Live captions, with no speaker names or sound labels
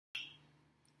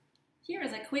Here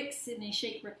is a quick Sydney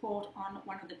Chic report on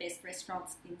one of the best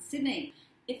restaurants in Sydney.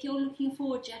 If you're looking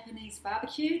for Japanese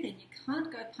barbecue, then you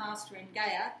can't go past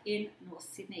Rengaya in North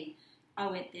Sydney. I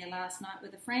went there last night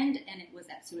with a friend and it was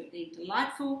absolutely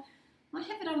delightful. I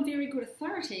have it on very good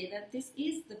authority that this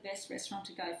is the best restaurant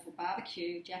to go for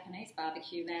barbecue, Japanese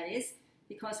barbecue that is,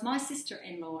 because my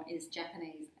sister-in-law is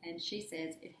Japanese and she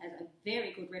says it has a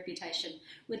very good reputation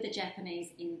with the Japanese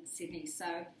in Sydney.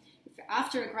 So if you're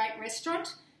after a great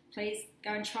restaurant, please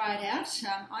go and try it out.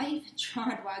 I even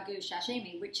tried Wagyu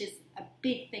sashimi, which is a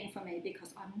big thing for me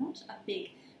because I'm not a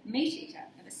big meat eater,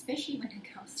 and especially when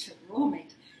it comes to raw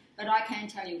meat. But I can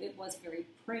tell you it was very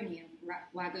premium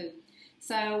Wagyu.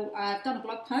 So I've done a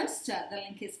blog post, the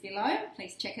link is below,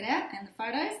 please check it out and the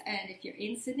photos. And if you're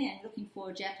in Sydney and you're looking for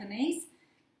a Japanese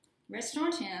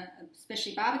restaurant,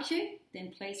 especially barbecue,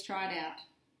 then please try it out.